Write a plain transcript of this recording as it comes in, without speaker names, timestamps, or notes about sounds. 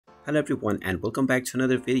Hello everyone and welcome back to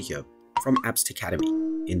another video from Apps Academy.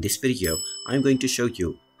 In this video, I'm going to show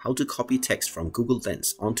you how to copy text from Google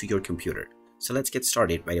Lens onto your computer. So let's get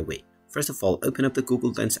started right away. First of all, open up the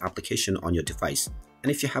Google Lens application on your device.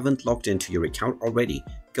 And if you haven't logged into your account already,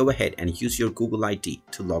 go ahead and use your Google ID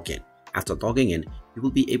to log in. After logging in, you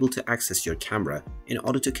will be able to access your camera in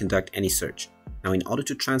order to conduct any search. Now, in order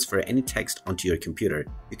to transfer any text onto your computer,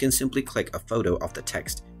 you can simply click a photo of the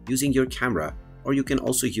text using your camera, or you can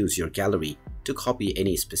also use your gallery to copy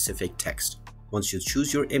any specific text. Once you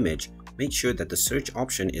choose your image, make sure that the search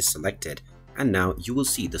option is selected, and now you will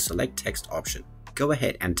see the select text option. Go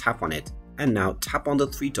ahead and tap on it, and now tap on the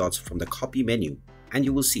three dots from the copy menu, and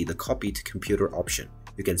you will see the copy to computer option.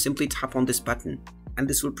 You can simply tap on this button, and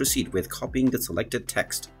this will proceed with copying the selected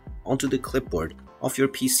text onto the clipboard of your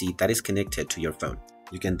PC that is connected to your phone.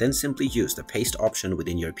 You can then simply use the paste option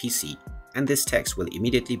within your PC, and this text will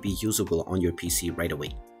immediately be usable on your PC right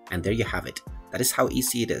away. And there you have it. That is how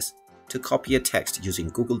easy it is to copy a text using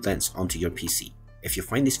Google Lens onto your PC. If you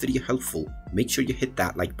find this video helpful, make sure you hit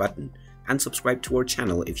that like button and subscribe to our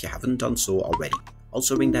channel if you haven't done so already.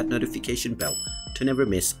 Also ring that notification bell to never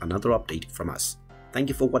miss another update from us. Thank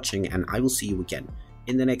you for watching, and I will see you again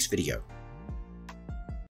in the next video.